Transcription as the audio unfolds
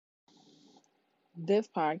This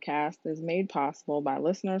podcast is made possible by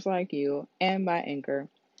listeners like you and by Anchor.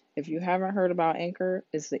 If you haven't heard about Anchor,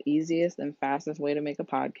 it's the easiest and fastest way to make a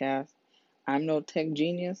podcast. I'm no tech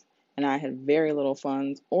genius, and I had very little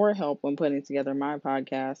funds or help when putting together my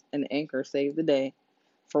podcast, and Anchor saved the day.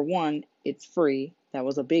 For one, it's free. That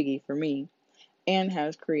was a biggie for me. And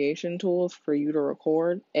has creation tools for you to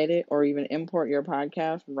record, edit, or even import your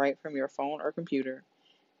podcast right from your phone or computer.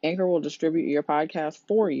 Anchor will distribute your podcast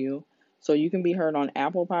for you so you can be heard on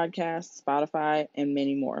Apple Podcasts, Spotify, and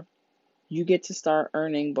many more. You get to start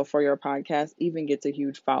earning before your podcast even gets a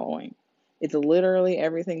huge following. It's literally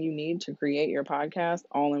everything you need to create your podcast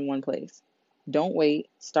all in one place. Don't wait.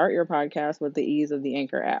 Start your podcast with the ease of the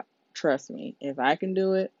Anchor app. Trust me, if I can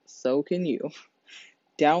do it, so can you.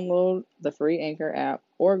 Download the free Anchor app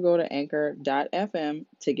or go to anchor.fm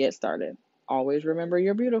to get started. Always remember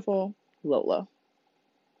you're beautiful. Lola.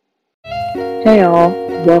 Hey y'all,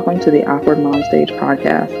 welcome to the Awkward Mom Stage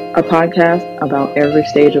podcast, a podcast about every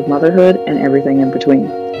stage of motherhood and everything in between.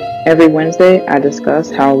 Every Wednesday, I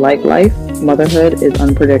discuss how, like life, motherhood is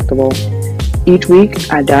unpredictable. Each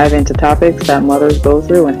week, I dive into topics that mothers go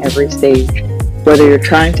through in every stage. Whether you're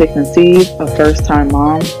trying to conceive, a first-time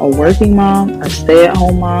mom, a working mom, a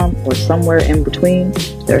stay-at-home mom, or somewhere in between,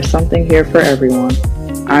 there's something here for everyone.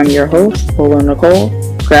 I'm your host, Lola Nicole.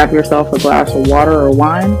 Grab yourself a glass of water or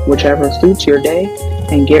wine, whichever suits your day,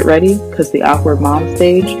 and get ready because the Awkward Mom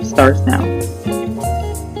Stage starts now.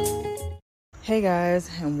 Hey guys,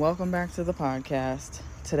 and welcome back to the podcast.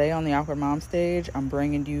 Today on the Awkward Mom Stage, I'm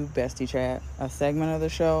bringing you Bestie Chat, a segment of the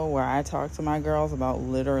show where I talk to my girls about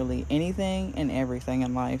literally anything and everything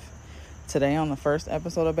in life. Today on the first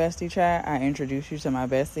episode of Bestie Chat, I introduce you to my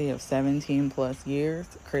bestie of 17 plus years,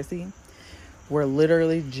 Chrissy. We're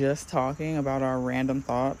literally just talking about our random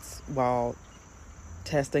thoughts while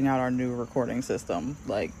testing out our new recording system.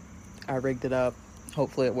 Like, I rigged it up.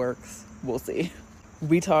 Hopefully it works. We'll see.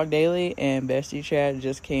 We talk daily, and Bestie Chat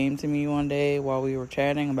just came to me one day while we were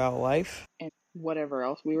chatting about life and whatever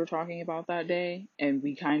else we were talking about that day. And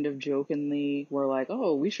we kind of jokingly were like,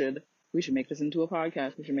 "Oh, we should make this into a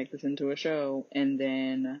podcast. We should make this into a show." And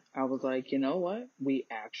then I was like, you know what? We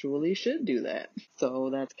actually should do that. So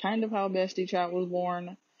that's kind of how Bestie Chat was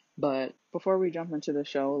born. But before we jump into the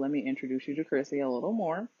show, let me introduce you to Chrissy a little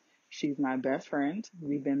more. She's my best friend.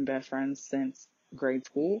 We've been best friends since grade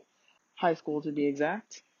school, high school to be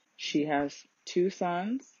exact. She has two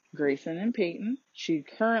sons, Grayson and Peyton. She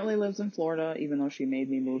currently lives in Florida, even though she made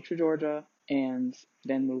me move to Georgia and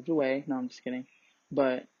then moved away. No, I'm just kidding.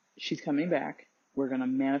 But she's coming back. We're going to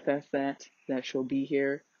manifest that she'll be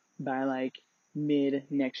here by like mid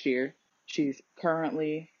next year. She's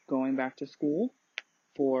currently going back to school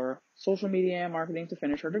for social media and marketing to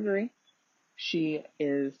finish her degree. She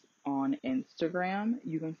is on Instagram.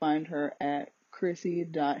 You can find her at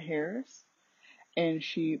chrissy.harris. And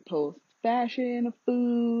she posts fashion,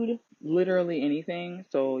 food, literally anything.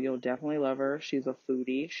 So you'll definitely love her. She's a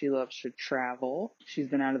foodie. She loves to travel. She's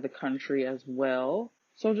been out of the country as well.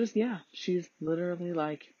 So just, yeah, she's literally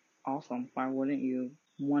like awesome. Why wouldn't you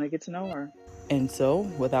want to get to know her? And so,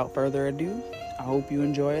 without further ado, I hope you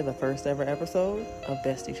enjoy the first ever episode of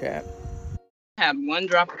Bestie Chat. Had one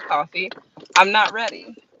drop of coffee. I'm not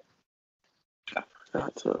ready.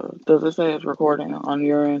 Does it say it's recording on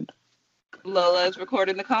your end? Lola is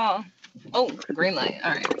recording the call. Oh, green light.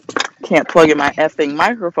 All right. Can't plug in my effing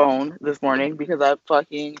microphone this morning because I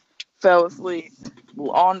fucking fell asleep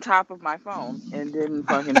on top of my phone and didn't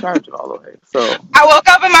fucking charge it all the way. So I woke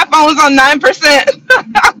up and my phone's on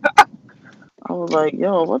 9%. I was like,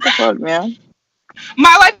 yo, what the fuck, man?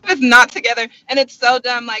 My life is not together, and it's so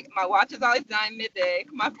dumb. Like, my watch is always dying midday.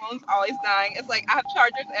 My phone's always dying. It's like I have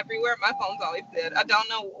chargers everywhere. My phone's always dead. I don't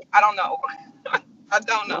know. I don't know. I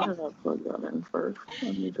don't Why know. did I plug that in first?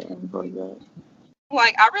 I need to unplug that.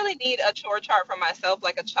 Like, I really need a chore chart for myself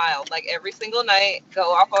like a child. Like, every single night, go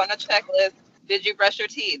off on a checklist. Did you brush your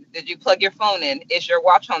teeth? Did you plug your phone in? Is your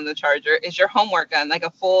watch on the charger? Is your homework done? Like,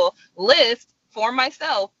 a full list for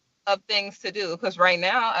myself of things to do. Because right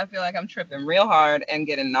now, I feel like I'm tripping real hard and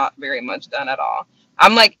getting not very much done at all.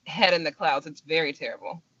 I'm like head in the clouds. It's very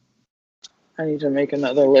terrible. I need to make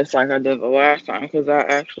another list like I did the last time because that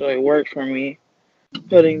actually worked for me.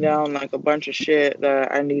 Putting down like a bunch of shit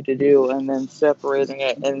that I need to do and then separating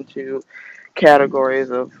it into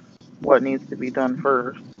categories of what needs to be done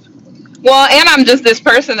first. Well, and I'm just this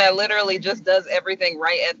person that literally just does everything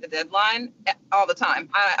right at the deadline all the time.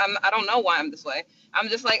 I don't know why I'm this way. I'm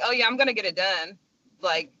just like, oh yeah, I'm gonna get it done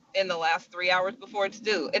like in the last 3 hours before it's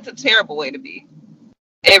due. It's a terrible way to be.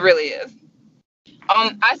 It really is.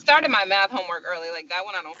 I started my math homework early. Like that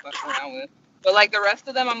one, I don't fuck around with. But like the rest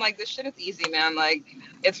of them, I'm like, this shit is easy, man. Like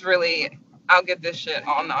it's really, I'll get this shit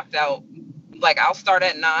all knocked out. Like I'll start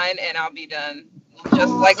at 9 and I'll be done.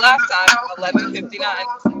 Just like last time, 11:59.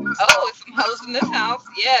 Oh, it's some hoes in this house.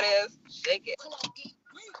 Yeah, it is. Shake it.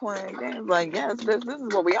 Playing games like, yes, this is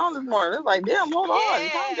what we on this morning. It's like, damn, hold on,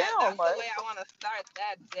 calm Yeah, down. that's the Like, way I want to start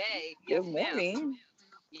that day. Yes, good ma'am. morning.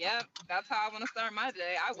 Yep, that's how I want to start my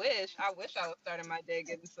day. I wish I was starting my day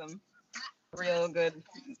getting some real good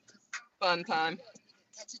fun time.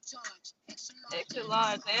 Extra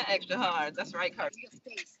large and extra hard. That's right, Carter.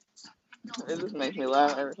 It just makes me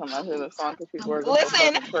laugh every time I hear the song because people are just so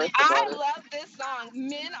Listen, fucking pressed I about it. love this song.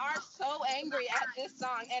 Men are so angry at this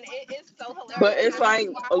song, and it is so But hilarious. it's I'm like,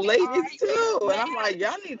 like why ladies are you too, and I'm like, mad?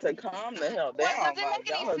 y'all need to calm the hell What down. doesn't Like make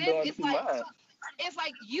any y'all are sense? doing too much. It's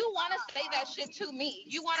like you want to say that shit to me.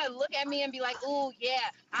 You want to look at me and be like, "Ooh, yeah,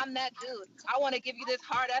 I'm that dude. I want to give you this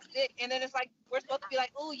hard ass dick." And then it's like we're supposed to be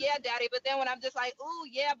like, "Ooh, yeah, daddy." But then when I'm just like, "Ooh,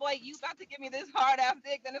 yeah, boy, you about to give me this hard ass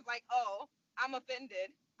dick," then it's like, "Oh, I'm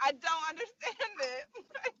offended." I don't understand it.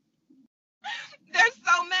 They're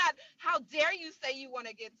so mad. How dare you say you want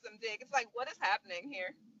to get some dick? It's like, what is happening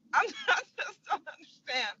here? I just don't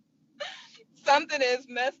understand. Something is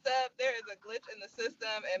messed up. There is a glitch in the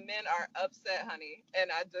system, and men are upset, honey.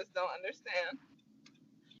 And I just don't understand.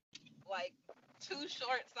 Like, Too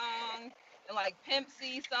Short songs and like Pimp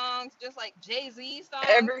C songs, just like Jay-Z songs.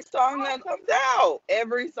 Every song Oh, that comes out,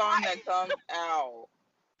 every song right. that comes out,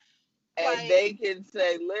 and Like, they can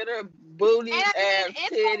say little booties, and then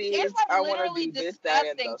ass, it's titties. like I want to literally do this, that,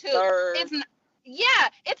 and disgusting the too. third. It's yeah,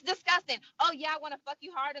 it's disgusting. Oh yeah, I want to fuck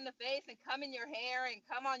you hard in the face and come in your hair and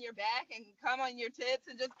come on your back and come on your tits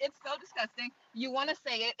and just it's so disgusting. You want to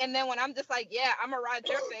say it, and then when I'm just like, yeah, I'm gonna ride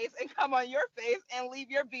your face and come on your face and leave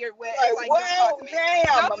your beard wet. It's Like, like, don't talk well, to me.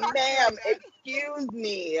 Don't ma'am, talk to me like ma'am, that. excuse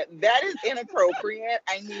me. That is inappropriate.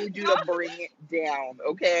 I need you to Don't bring it down,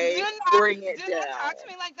 okay? Bring do it not down. talk to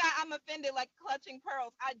me like that. I'm offended, like clutching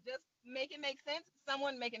pearls. I just make it make sense.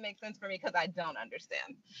 Someone make it make sense for me because I don't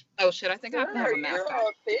understand. Oh shit, I think I have to have Sir, a mask you're on.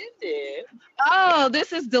 offended. Oh,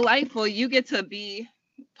 this is delightful. You get to be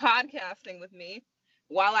podcasting with me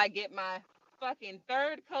while I get my fucking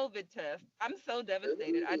third COVID test. I'm so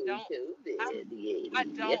devastated. Ooh, I, COVID, I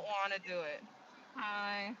yay. don't want to do it.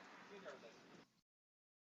 Hi.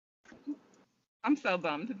 I'm so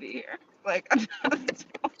bummed to be here. Like, I just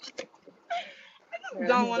And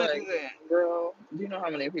don't he's want to do like, it. girl, do you know how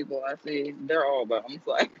many people I see? They're all bums.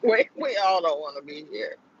 Like, we all don't want to be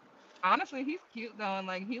here. Honestly, he's cute though, and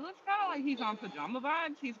like he looks kind of like he's on pajama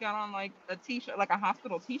vibes. He's got on like a t-shirt, like a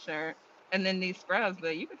hospital t-shirt, and then these scrubs.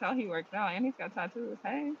 But you can tell he works out, and he's got tattoos.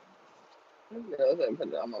 Hey, Girls in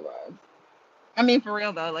pajama vibes. I mean for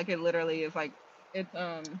real though, like it literally is like it's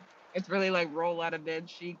it's really like roll out of bed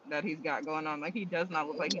chic that he's got going on. Like he does not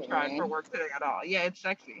look like he tried for Mm-hmm. work today at all. Yeah, it's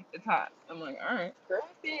sexy. It's hot. I'm like, all right,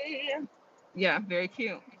 Crappy. yeah, very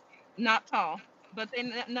cute. Not tall, but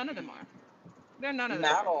none of them are. They're none of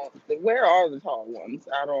them Not are. on. Where are the tall ones?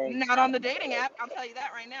 I don't. Not I on the don't know where dating those app. I'll ones tell you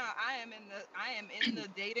that right now. I am in the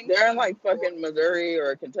are. dating They're in swimming like pool. fucking Missouri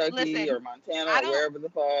or Kentucky Listen, or Montana I or don't wherever the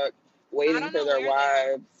fuck, I waiting don't for know their where they are.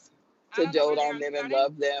 wives I to don't know where dote they are. on I'm them and starting.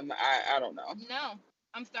 love them. I don't know. No,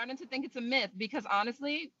 I'm starting to think it's a myth because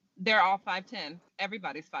honestly, they're all 5'10".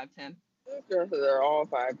 Everybody's 5'10". Girls, they're all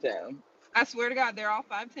 5'10". I swear to God, they're all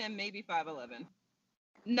 5'10", maybe 5'11".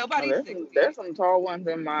 Oh, Nobody's six there's feet. some tall ones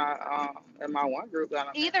in my one group that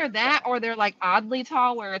I'm Either in. that or they're like oddly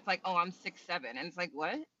tall where it's like, oh, I'm 6'7", and it's like,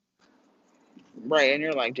 what? Right, and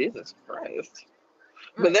you're like, Jesus Christ.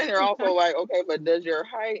 But Right. then you're also like, okay, but does your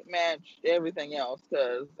height match everything else?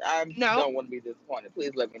 Because I No, don't want to be disappointed.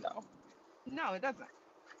 Please let me know. no, it doesn't.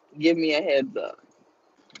 Give me a heads up.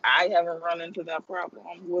 I haven't run into that problem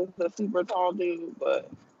with a super tall dude, but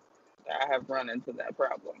I have run into that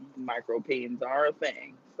problem. Micro peens are a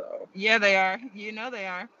thing. So Yeah, they are. You know they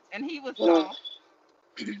are. And he was tall.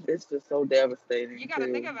 it's just so You devastating got to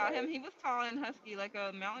think too. about him. Like, He was tall and husky like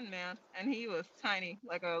a mountain man, and he was tiny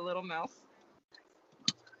like a little mouse.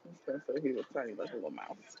 especially he was tiny like a little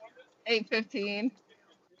mouse. 8'15".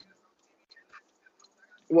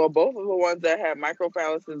 Well, both of the ones that had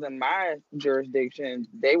microphalluses in my jurisdiction,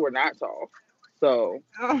 they were not tall. So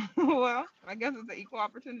Oh, well, I guess it's an equal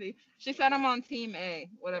opportunity. She said I'm on team A,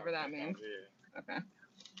 whatever that means. Okay.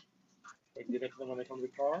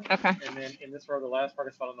 Okay.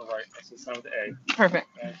 Perfect.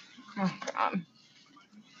 Oh, God.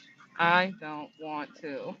 I don't want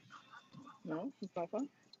to. no, it's not fun.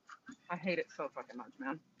 I hate it so fucking much,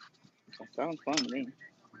 man. That sounds fun to me.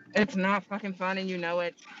 It's not fucking fun, and you know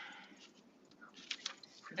it.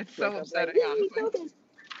 It's so Wake up like, upsetting, yay, honestly. COVID.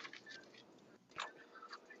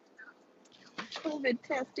 COVID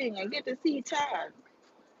testing. I get to see Todd.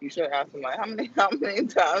 You should ask him like, how many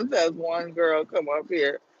times has one girl come up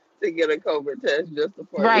here to get a COVID test just to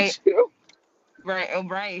play Right, with you? right, oh,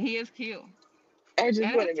 right. He is cute. I just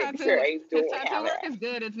And want his to make sure I ain't his doing tattoo all work that. is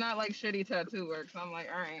good. It's not like shitty tattoo work. So I'm like,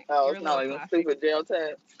 all right, Oh, you're a it's not little like a classy. stupid jail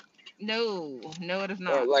test. No, no, it is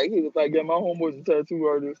not. Like he was like, yeah, my homeboy's a tattoo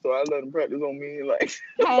artist, so I let him practice on me. Like,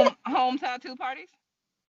 Home tattoo parties?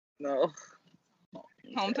 no,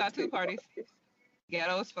 Home tattoo tattoo parties. artist.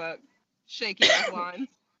 Ghetto as fuck. Shaky ass lines.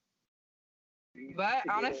 You But to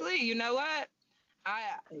get honestly, you know what? I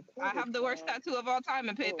a I COVID have the worst test. tattoo of all time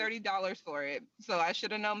and paid Oh, $30 for it. So I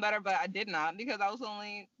should have known better, but I did not because I was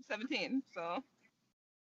only 17. So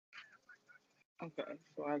okay.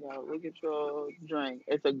 So I gotta look at your drink.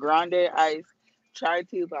 It's a grande ice chai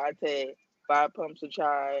tea latte, 5 pumps of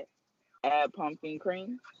chai, add pumpkin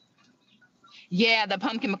cream. yeah, the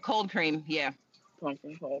pumpkin cold cream. Yeah.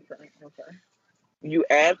 Pumpkin cold cream. Okay. You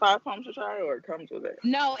add 5 pumps of chai, or it comes with it.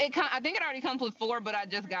 No, I think it already comes with four, but I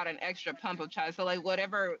just got an extra pump of chai. So like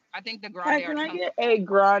whatever, I think the grande Hey, can already I comes get with a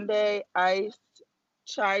grande iced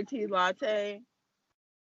chai tea latte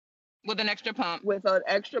an extra pump. with an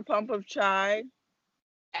extra pump of chai?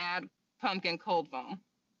 Add pumpkin cold foam.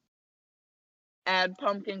 Add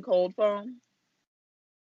pumpkin cold foam.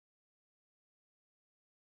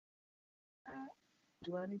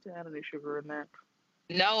 Do I need to add any sugar in that?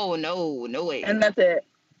 No, no, no way. And that's it.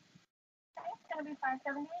 It's gonna be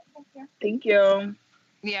 578. Thank you. Thank you.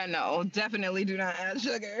 Yeah, no, definitely do not add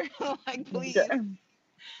sugar. Like, please. Get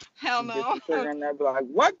Hell no. some sugar in there. Be like,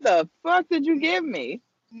 what the fuck did you give me?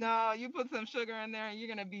 No, you put some sugar in there and you're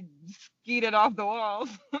gonna be skeeted off the walls.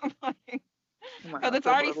 Like, Oh my cause god, it's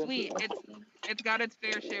so already bubble sweet. tea. It's got its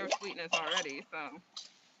fair share of sweetness already. So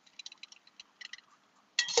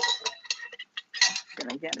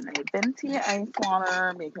Gonna get a venti ice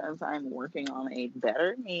water because I'm working on a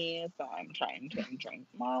better me. So I'm trying to drink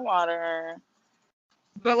more water.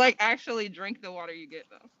 but like actually drink the water you get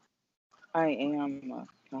though. I am.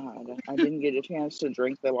 God, I didn't get a chance to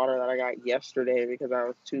drink the water that I got yesterday because I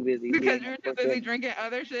was too busy Because being you're a too busy freaking. drinking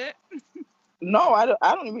other shit. No, I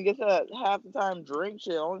don't even get to half the time drink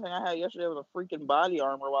shit. The only thing I had yesterday was a freaking body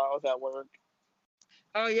armor while I was at work.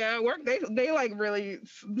 Oh yeah, work they like really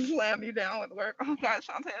slam you down with work. Oh god,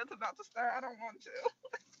 Shantae, it's about to start. I don't want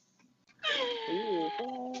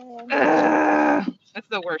Ooh, to. It's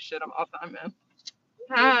the worst shit of all time, man.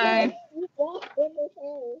 Hi.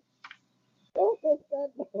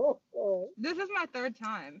 This is my third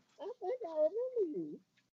time. I think I remember you.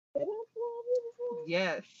 Did I swab you before?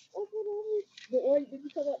 Yes. Did you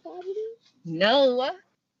come up positive? No.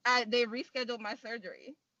 They rescheduled my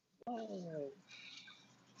surgery. Oh,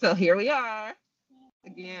 So here we are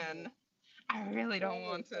again. I really don't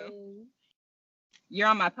want to. You're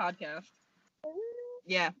on my podcast.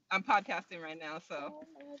 Yeah, I'm podcasting right now. So, oh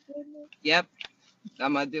my goodness. yep,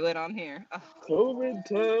 I'm gonna do it on here. Ugh. COVID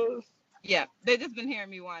test. Yeah, they just been hearing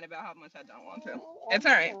me whine about how much I don't want to. Oh, It's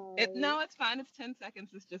I'm all right. sorry. No, it's fine. It's 10 seconds.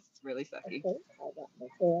 It's just really sucky. Okay, I got my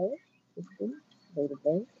hair. Date of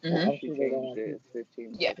birth. Mhm. She changed it.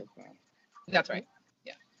 15 Yeah, seconds now. that's right.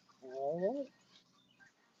 Yeah. All Whew.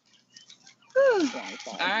 right. 25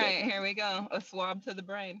 All right, seconds. here we go. A swab to the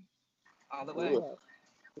brain, all the way. All right.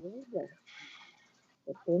 Here we go.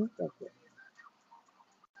 For 10 seconds.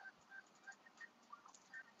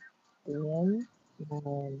 10,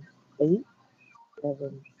 9, 8,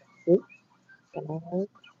 7, 6, 5,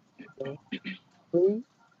 4, 3,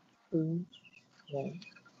 2, 1.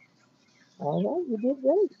 All right, you did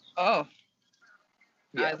great. Oh,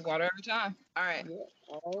 Yes. eyes water every time. All right. Yeah.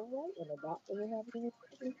 All right. And the doctor will have you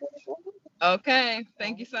in Okay.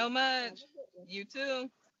 Thank you All so right. Have much. a good one. You too.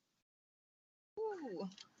 Ooh.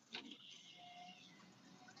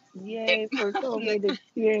 Yay for COVID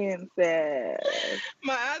experiences.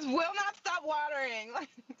 My eyes will not stop watering. Like,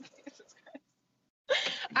 Jesus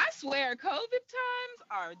Christ. I swear, COVID times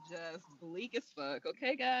are just bleak as fuck.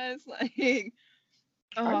 Okay, guys. Like,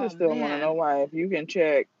 I oh just still want to know man. why, if you can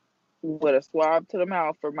check with a swab to the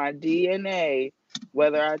mouth for my DNA,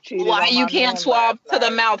 whether I cheated Why on you my can't man last swab to the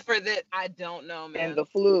night mouth for this? I don't know, and man. the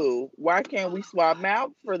flu, why can't we swab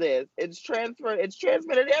mouth for this? It's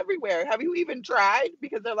transmitted everywhere. Have you even tried?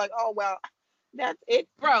 Because they're like, oh well, that's it.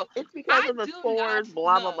 Bro, It's because I of the do not spores,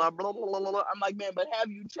 blah blah know. blah blah blah blah blah. I'm like, man, but have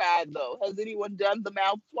you tried though? Has anyone done the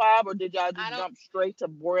mouth swab, or did y'all I just don't jump straight to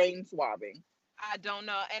brain swabbing? I don't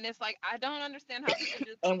know. And it's like I don't understand how people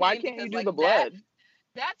do And why cocaine can't you because do like the that blood?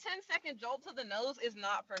 that 10-second jolt to the nose is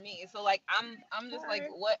not for me. So like I'm just like, Hi,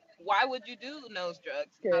 what, why would you do nose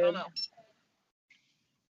drugs? I don't kid. know.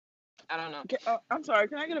 I don't know. I'm sorry.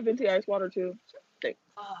 Can I get a venti ice water too? Thanks.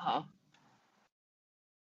 Oh,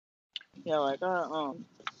 Yeah, like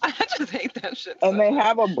I just hate that shit and so much.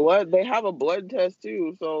 they have a blood test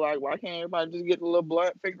too. So like, why can't everybody just get the little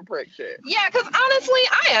blood finger prick shit? Yeah, because honestly,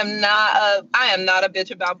 I am not a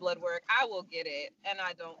bitch about blood work. I will get it, and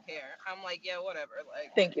I don't care. I'm like, yeah, whatever.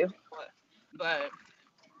 Like, Thank you. what? But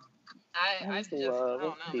I I just just I love don't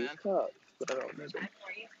know, these man. cups, but I don't need them.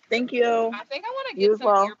 Thank you. I think I want to You get as some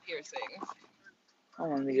well. ear piercings, I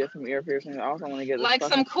want to get some ear piercings. I also want to get this like some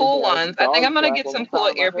fucking stupid cool ass ones. I think dog I'm gonna strap get on the some cool side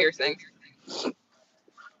of my ear hip. piercings.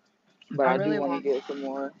 But I I do really want to want. get some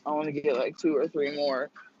more. I want to get like 2 or 3 more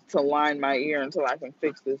to line my ear until I can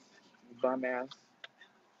fix this bum ass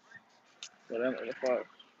whatever the fuck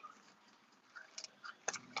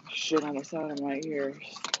shit on the side of my ear.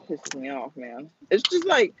 Pisses me off, man. It's just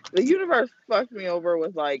like the universe fucked me over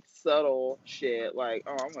with like subtle shit. Like,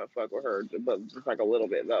 oh, I'm gonna fuck with her, but just like a little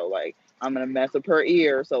bit though. Like, I'm gonna mess up her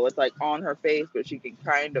ear so it's like on her face, but she can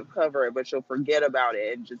kind of cover it, but she'll forget about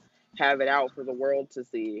it and just have it out for the world to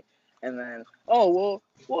see. And then, oh,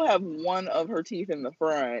 we'll have one of her teeth in the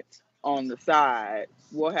front on the side.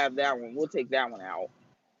 We'll have that one. We'll take that one out.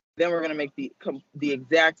 Then we're gonna make the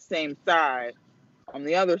exact same side on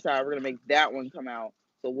the other side. We're gonna make that one come out.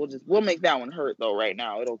 So we'll make that one hurt though. Right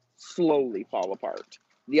now, it'll slowly fall apart.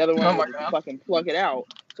 The other Oh one, we'll my just god. fucking plug it out.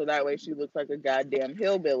 So that way she looks like a goddamn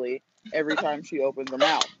hillbilly every time she opens her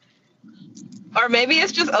mouth. Or maybe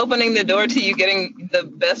it's just opening the door to you getting the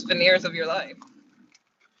best veneers of your life.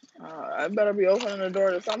 I better be opening the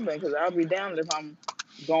door to something because I'll be damned if I'm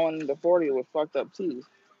going into 40 with fucked up teeth.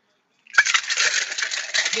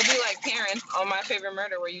 You'll be like Karen on My Favorite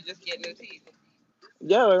Murder, where you just get new teeth.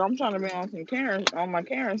 Yeah, like I'm trying to be on some Karen on my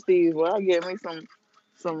Karen Steves where I get me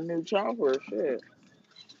some new chopper shit.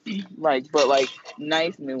 Like, but like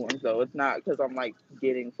nice new ones though. It's not because I'm like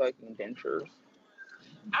getting fucking dentures.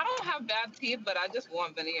 I don't have bad teeth, but I just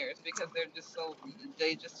want veneers because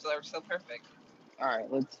they just are so perfect. All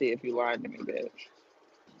right, let's see if you lied to me, bitch.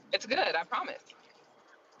 It's good, I promise.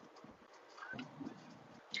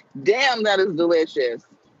 Damn, that is delicious.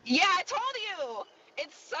 Yeah, I told you.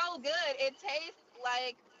 It's so good. It tastes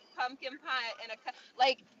like pumpkin pie in a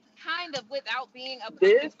like kind of without being a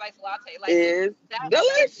pumpkin This spice latte. Like is that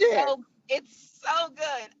delicious. it's so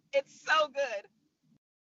good. It's so good.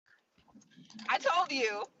 I told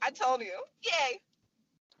you. I told you. Yay.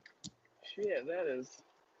 Shit, that is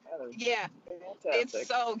Yeah. It's fantastic.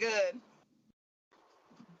 so good.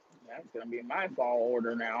 That's gonna be my fall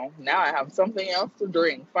order now. Now I have something else to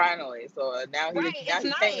drink finally. So Right. now It's he can't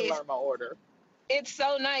nice. learn my order. It's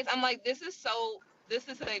so nice. I'm like, this is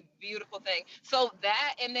a beautiful thing. So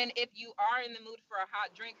that, and then if you are in the mood for a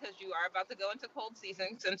hot drink because you are about to go into cold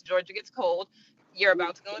season, since Georgia gets cold, you're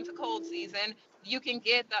about to go into cold season. You can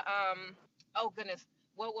get the oh goodness,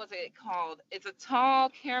 what was it called? It's a tall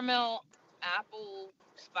caramel apple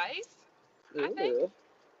spice, I think. Ooh.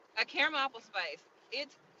 A caramel apple spice. It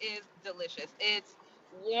is delicious. It's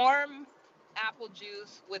warm apple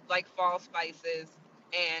juice with like fall spices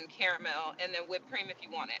and caramel and then whipped cream if you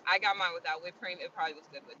want it. I got mine without whipped cream. It probably was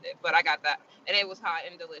good with it, but I got that. And it was hot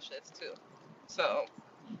and delicious too. So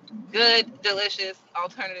good, delicious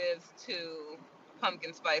alternatives to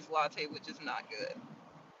pumpkin spice latte, which is not good.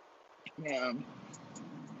 Yeah,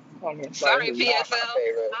 pumpkin spice Sorry, is not my PXL.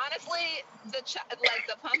 favorite. Honestly, like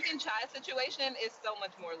the pumpkin chai situation is so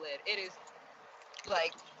much more lit. It is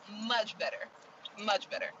like much better. Much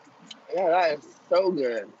better. Yeah, that is so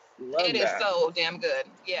good. It Love is that. so damn good.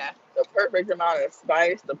 Yeah. The perfect amount of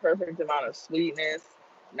spice, the perfect amount of sweetness,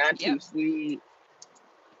 not too Yep. sweet,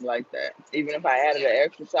 like that. Even if I added Yeah. an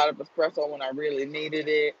extra shot of espresso when I really needed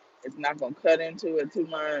it, it's not gonna cut into it too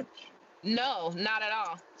much. No, not at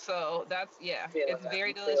all. So that's yeah, Feeling it's that. very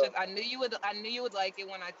I'm delicious. feeling that. I knew you would like it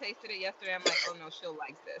when I tasted it yesterday. I'm like, oh no, she'll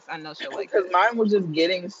like this. I know she'll like Because this. mine was just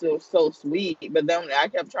getting so sweet, but then I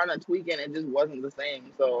kept trying to tweak it, and it just wasn't the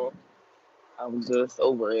same. So I was just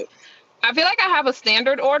over it. I feel like I have a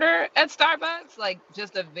standard order at Starbucks, like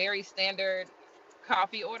just a very standard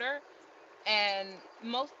coffee order. And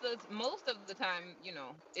most of the time,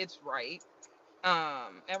 it's right.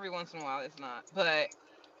 Every once in a while it's not. But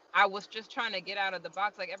I was just trying to get out of the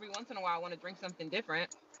box. Like every once in a while I want to drink something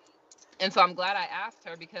different. And so I'm glad I asked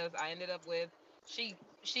her because I ended up with she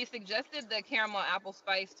suggested the caramel apple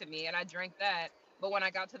spice to me and I drank that. But when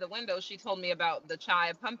I got to the window, she told me about the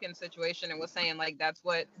chai pumpkin situation and was saying like that's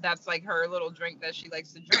like her little drink that she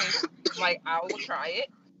likes to drink. I'm like, I will try it.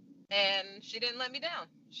 And she didn't let me down.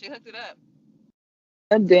 She hooked it up.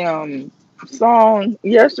 That damn song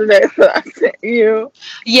yesterday that I sent you.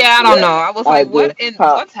 Yeah, I don't know. Yeah, I was I like, what just in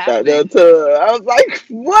popped what's out happening? the tub. I was like,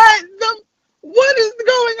 what is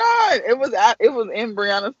going on? It was in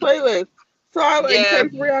Brianna's playlist. So I like Yeah.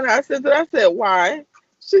 text Brianna. I said, why?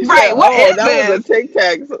 She said, Right. What oh, is that was a this?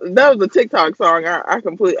 TikTok. That was a TikTok song. I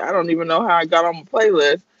don't even know how I got on my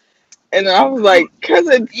playlist. And I was like, cause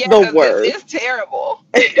it's Yeah, the because this worst. is terrible.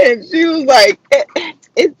 And she was like,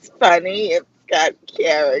 it's funny. It's got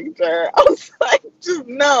character. I was like, just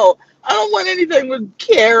no. I don't want anything with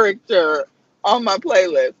character on my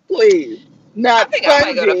playlist, please. I Not think I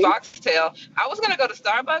might go to Spongy. Foxtail. I was gonna go to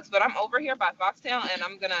Starbucks, but I'm over here by Foxtail and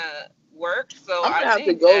I'm gonna work. So I'm I gonna have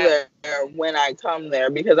to think go that there when I come there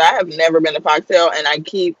because I have never been to Foxtail and I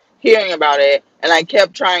keep hearing about it and I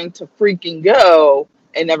kept trying to freaking go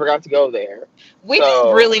and never got to go there. we just So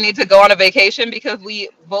really need to go on a vacation because we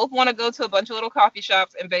both want to go to a bunch of little coffee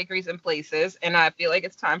shops and bakeries and places. And I feel like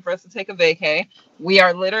it's time for us to take a vacay. We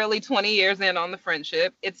are literally 20 years in on the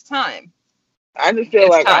friendship. It's time. I just feel It's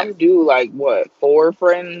like time. I'm due like what 4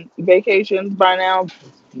 friend vacations by now.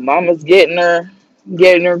 Mama's getting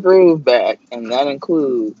her groove back, and that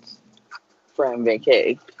includes friend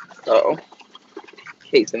vacay. So,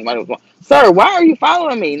 case anybody was wondering, sir, why are you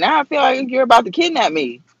following me? Now I feel like you're about to kidnap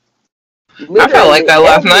me. I felt like Literally that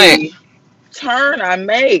last night. every turn I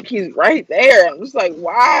make, he's right there. I'm just like,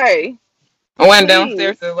 why? I went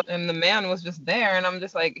downstairs Please. to look, and the man was just there, and I'm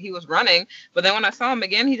just like, he was running. But then when I saw him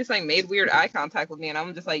again, he just like made weird eye contact with me, and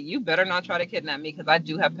I'm just like, you better not try to kidnap me because I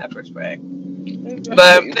do have pepper spray. But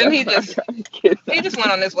He's then definitely not trying to he kidnap just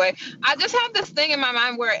went me. on his way. I just have this thing in my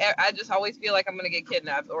mind where I just always feel like I'm gonna get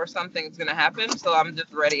kidnapped or something's gonna happen, so I'm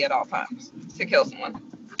just ready at all times to kill someone.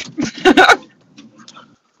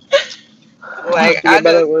 I Like feel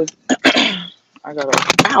better with. I gotta.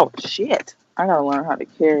 Ow, shit. I gotta learn how to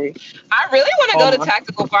carry I really want to all go to my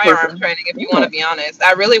tactical firearm person. training if you want Yeah, to be honest.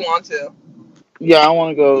 I really want to. yeah. I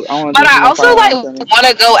want to go. I want to But do some I more also like firearms training. want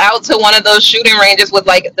to go out to one of those shooting ranges with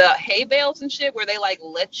like the hay bales and shit where they like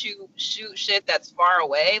let you shoot shit that's far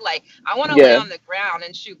away. Like I want to lay Yeah. on the ground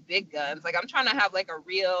and shoot big guns. Like I'm trying to have like a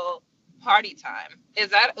real party time. Is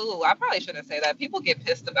that ooh, I probably shouldn't say that. People get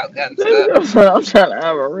pissed about gun stuff. I'm trying to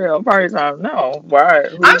have a real party time. No, why?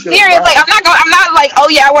 I'm Who's gonna? serious. Like Why? I'm not like, oh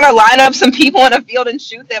yeah, I want to line up some people in a field and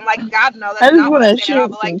shoot them. Like God no, I that's just not what want I'm to saying at all. shoot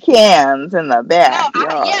But like some cans in the no,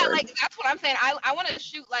 yeah, backyard. like that's what I'm saying. I want to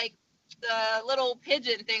shoot like the little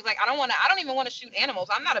pigeon things. Like I don't even want to shoot animals.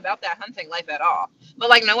 I'm not about that hunting life at all. But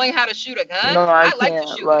like knowing how to shoot a gun, No, I I like to can't.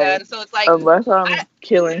 shoot Like, guns. So it's like unless I I'm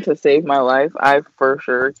killing to save my life, I for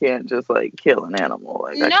sure can't just like kill an animal.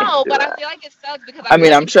 Like, I can't no, do but I that. feel like it sucks because I I feel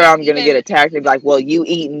mean, like I'm if sure you I'm gonna get even attacked and be like, well, you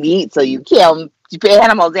eat meat, so you kill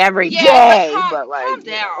animals every yeah, but day. But like, calm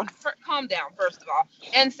down, calm down first of all,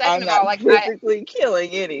 and second I'm of all, not like I physically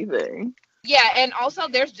killing anything. yeah, and also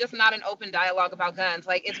there's just not an open dialogue about guns.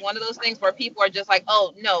 Like it's one of those things where people are just like,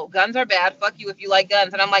 "Oh, no, guns are bad. Fuck you if you like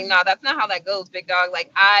guns." And I'm like, "Nah, that's not how that goes, big dog."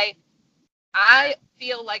 Like I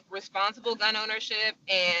feel like responsible gun ownership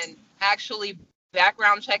and actually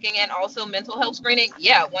background checking and also mental health screening.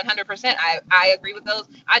 Yeah, 100%. I agree with those.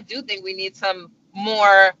 I do think we need some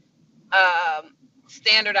more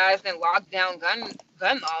standardized and locked down gun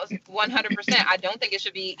laws. 100%. I don't think it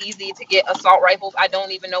should be easy to get assault rifles. I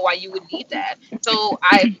don't even know why you would need that. So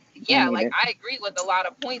I yeah, need like it. I agree with a lot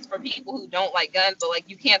of points for people who don't like guns, but like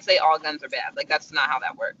you can't say all guns are bad. Like that's not how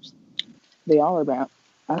that works. They all are bad.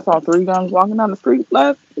 I saw 3 guns walking down the street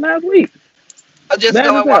last week. Just Bad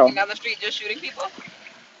as going walking hell. down the street just shooting people.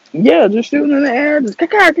 Yeah, just shooting in the air, just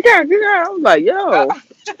caca, caca, caca. I was like, yo,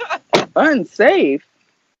 unsafe.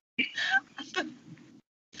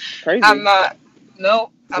 I'm Crazy. not.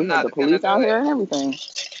 No, I'm We had not the gonna police do out it. here and everything.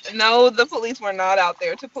 No, the police were not out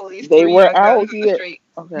there to police They three were young guns out in the here. street.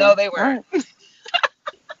 Okay. No, they All weren't. right.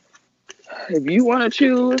 If you want to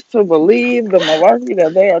choose to believe the malarkey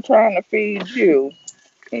that they are trying to feed you,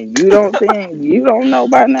 and you don't know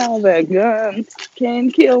by now that guns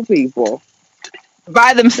can kill people,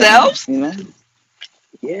 By then, themselves?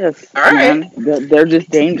 yes, All right. man, they're just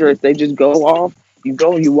dangerous. They just go off. You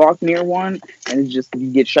walk near one, and it's just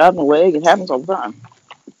you get shot in the leg. It happens all the time.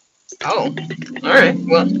 Oh, all right.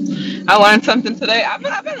 Well, I learned something today. I've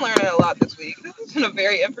been learning a lot this week. This has been a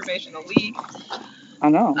very informational week. I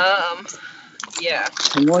know. Um, yeah.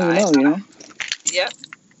 The more you I know, you know. Yep.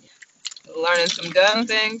 Learning some gun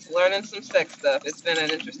things, learning some sex stuff. It's been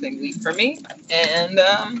an interesting week for me, and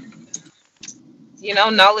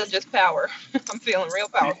knowledge is power. I'm feeling real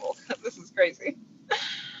powerful. This is crazy.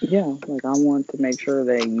 Yeah, like I want to make sure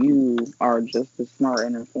that you are just as smart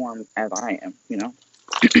and informed as I am, you know?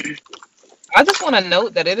 I just want to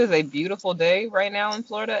note that it is a beautiful day right now in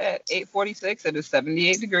Florida at 8:46. It is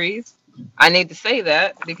 78 degrees. I need to say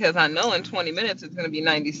that because I know in 20 minutes it's going to be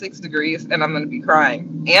 96 degrees and I'm going to be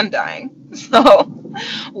crying and dying. So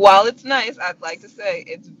while it's nice, I'd like to say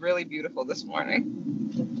it's really beautiful this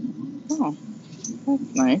morning. Oh,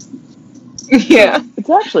 that's nice. Yeah. It's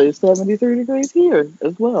actually 73 degrees here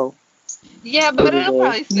as well. Yeah, It but is it'll a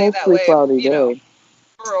probably stay that mostly way, cloudy day.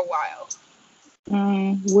 for a while.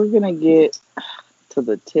 We're gonna get to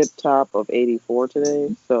the tip top of 84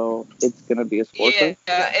 today, so it's gonna be a Yeah, scorcher.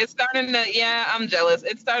 it's starting to. Yeah, I'm jealous.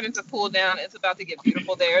 It's starting to cool down. It's about to get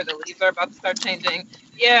beautiful there. The leaves are about to start changing.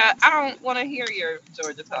 Yeah, I don't want to hear your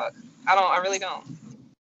Georgia talk. I don't. I really don't.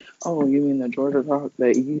 Oh, you mean the Georgia talk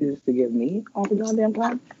that you used to give me all the goddamn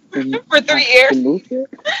time when For I three first years. moved here?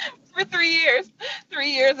 For 3 years. 3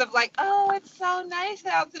 years of like, oh, it's so nice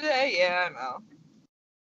out today. Yeah, I know.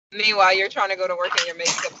 Meanwhile, you're trying to go to work and your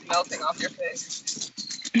makeup's melting off your face.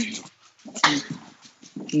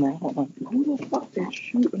 Now, who the fuck is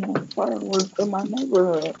shooting off fireworks in my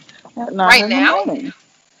neighborhood at 9 Right in the now, morning?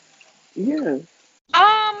 Yes.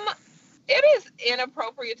 um, it is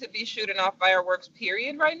inappropriate to be shooting off fireworks,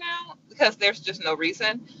 period, right now, because there's just no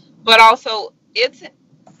reason. But also, it's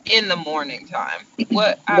in the morning time.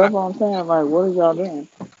 What That's what I'm saying. Like, what are y'all doing?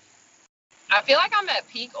 I feel like I'm at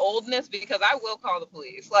peak oldness because I will call the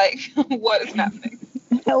police. Like, what is happening?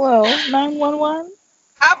 Hello, 911?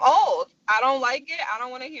 I'm old. I don't like it. I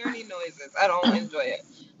don't want to hear any noises. I don't enjoy it.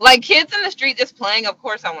 Like kids in the street just playing, of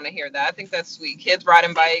course I want to hear that. I think that's sweet. Kids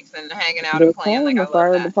riding bikes and hanging out and They're playing, calling like the I love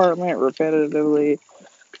fire that. department repetitively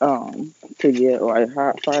to get like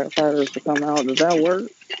hot firefighters to come out. Does that work?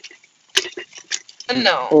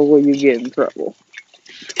 No. Or will you get in trouble?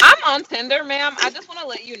 I'm on Tinder, ma'am. I just want to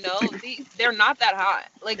let you know they're not that hot.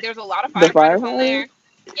 Like there's a lot of The firefighters on firefighters? there.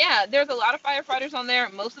 Yeah, there's a lot of firefighters on there.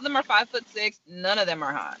 Most of them are 5'6". None of them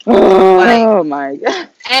are hot. Like, Oh my god.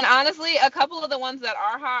 and honestly, a couple of the ones that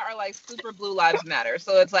are hot are like super blue lives matter.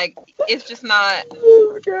 So it's like it's just not.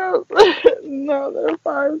 Girl, no, they're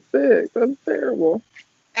 5'6". That's terrible.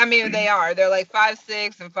 I mean, they are. They're like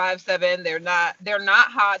 5'6" and 5'7". They're not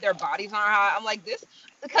hot. Their bodies aren't hot. I'm like this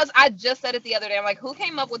because I just said it the other day. I'm like, who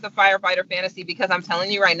came up with the firefighter fantasy? Because I'm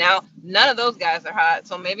telling you right now, none of those guys are hot.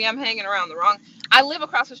 So maybe I'm hanging around the wrong. I live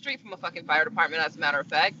across the street from a fucking fire department. As a matter of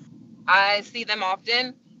fact, I see them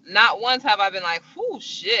often. Not once have I been like, "Whoo,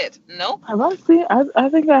 shit." Nope. Have I seen? I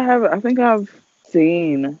think I have. I think I've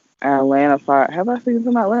seen Atlanta fire. Have I seen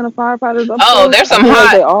some Atlanta firefighters up Oh, close? I feel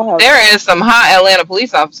like they all have. there is some hot Atlanta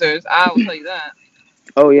police officers. I will tell you that.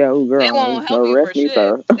 Oh yeah, oh They girl, won't help you for arrest me, shit.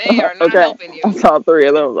 sir. They are not Okay, helping I you. saw 3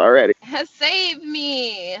 of those already. Save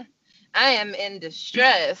me. I am in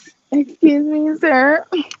distress. Excuse me, sir.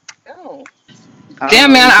 Oh. I don't Damn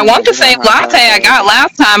know. man, You I seem want like the you same know how latte fast I that. got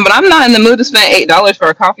last time, but I'm not in the mood to spend $8 for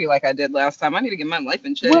a coffee like I did last time. I need to get my life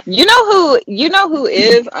in check. What? You know who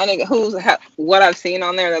is what I've seen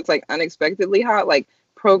on there that's like unexpectedly hot, like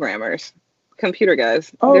programmers, computer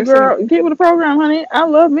guys. Oh There's some. girl, get with the program, honey. I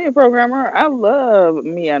love me a programmer. I love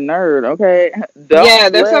me a nerd. Okay, Yeah,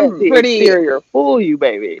 don't there's let some the pretty. exterior fool you,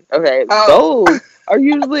 baby. Okay, Oh. those are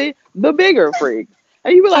usually the bigger freaks,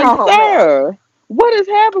 and you be like, Oh man. sir, what has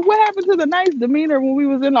happened? What happened to the nice demeanor when we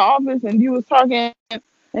was in the office and you was talking? And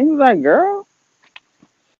he was like, girl,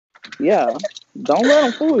 yeah, don't let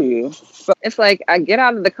them fool you. It's like I get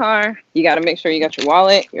out of the car, you got to make sure you got your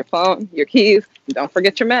wallet, your phone, your keys. Don't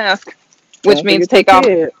forget your mask, which Don't means forget your take off.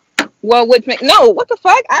 kid. Well, no, what the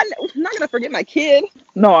fuck? I'm not gonna forget my kid.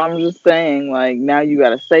 No, I'm just saying, like, now you got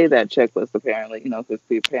to say that checklist, apparently, because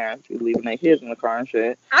parents be leaving their kids in the car and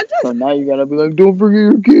shit. I So just now you got to be like, don't forget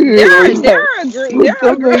your there kid, or are there like, are a group put there are a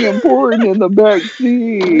something group important in the back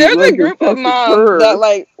seat, there's a like your group of fucking moms that purse.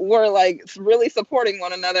 like were like really supporting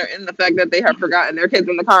one another in the fact that they have forgotten their kids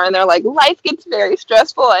in the car, and they're like life gets very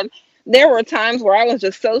stressful, and there were times where I was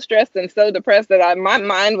just so stressed and so depressed that my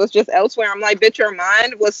mind was just elsewhere. I'm like, bitch, your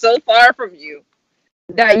mind was so far from you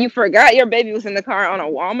that you forgot your baby was in the car on a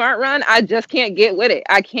Walmart run. I just can't get with it.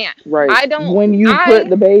 I can't. Right. I don't. When you put I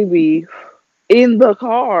the baby in the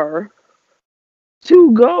car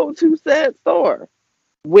to go to said store,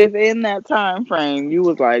 within that time frame, you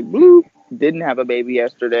was like, bloop, didn't have a baby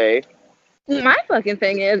yesterday. My fucking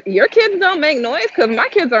thing is your kids don't make noise because my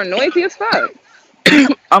kids are noisy as fuck.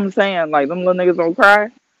 I'm saying, like, them little niggas don't cry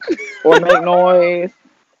or make noise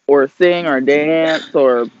or sing or dance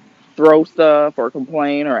or throw stuff or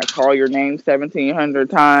complain or call your name 1,700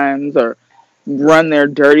 times or run their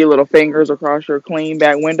dirty little fingers across your clean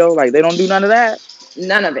back window. Like, they don't do none of that.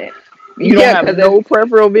 None of it. You don't Yeah, have because no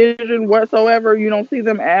peripheral vision whatsoever. You don't see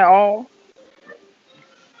them at all.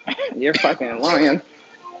 you're fucking lying.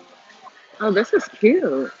 Oh, this is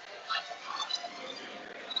cute.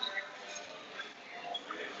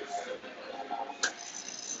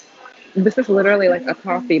 This is literally like a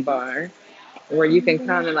coffee bar where you can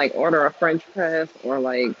come and like order a French press or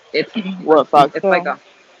like What, it's like Foxtel? a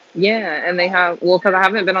yeah, and they have well because I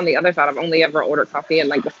haven't been on the other side. I've only ever ordered coffee in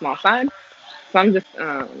like the small side. So I'm just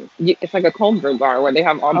it's like a cold brew bar where they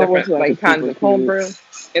have all Oh, it's different like a like kinds super of cold cute, brew.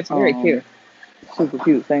 It's very um, cute. super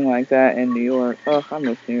cute thing like that in New York. Oh, I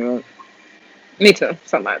miss New York. Me too,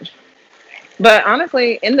 so much. But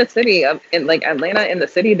honestly, in the city of in like Atlanta, in the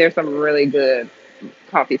city, there's some really good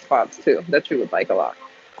coffee spots too that you would like a lot.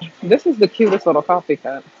 This is the cutest little coffee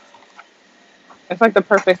cup. It's like the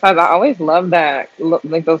perfect size. I always love that,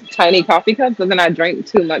 like those tiny coffee cups, but then I drink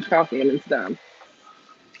too much coffee and it's dumb.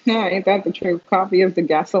 Yeah, ain't that the truth? Coffee is the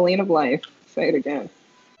gasoline of life. Say it again.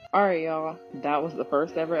 All right, y'all. That was the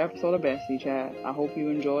first ever episode of Bestie Chat. I hope you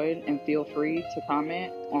enjoyed, and feel free to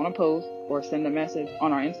comment on a post or send a message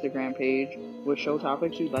on our Instagram page with show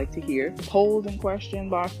topics you'd like to hear. Polls and question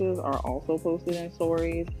boxes are also posted in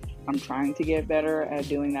stories. I'm trying to get better at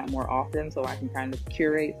doing that more often so I can kind of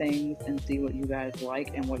curate things and see what you guys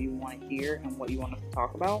like and what you want to hear and what you want us to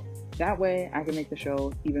talk about. That way, I can make the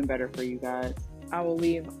show even better for you guys. I will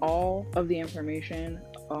leave all of the information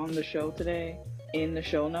on the show today in the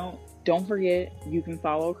show note. Don't forget, you can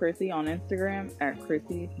follow Chrissy on Instagram at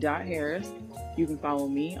chrissy.harris. You can follow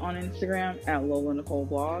me on Instagram at Lola Nicole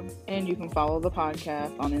Blog. And you can follow the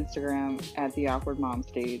podcast on Instagram at The Awkward Mom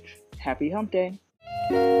Stage. Happy Hump Day!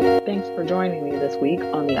 Thanks for joining me this week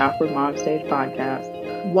on the Awkward Mom Stage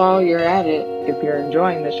podcast. While you're at it, if you're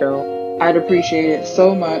enjoying the show, I'd appreciate it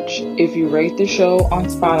so much if you rate the show on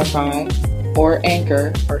Spotify or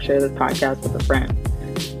Anchor or share this podcast with a friend.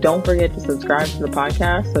 Don't forget to subscribe to the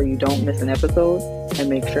podcast so you don't miss an episode, and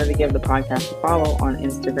make sure to give the podcast a follow on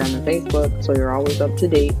Instagram and Facebook so you're always up to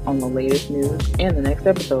date on the latest news and the next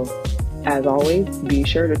episode. As always, be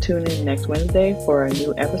sure to tune in next Wednesday for a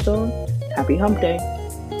new episode. Happy Hump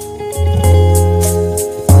Day!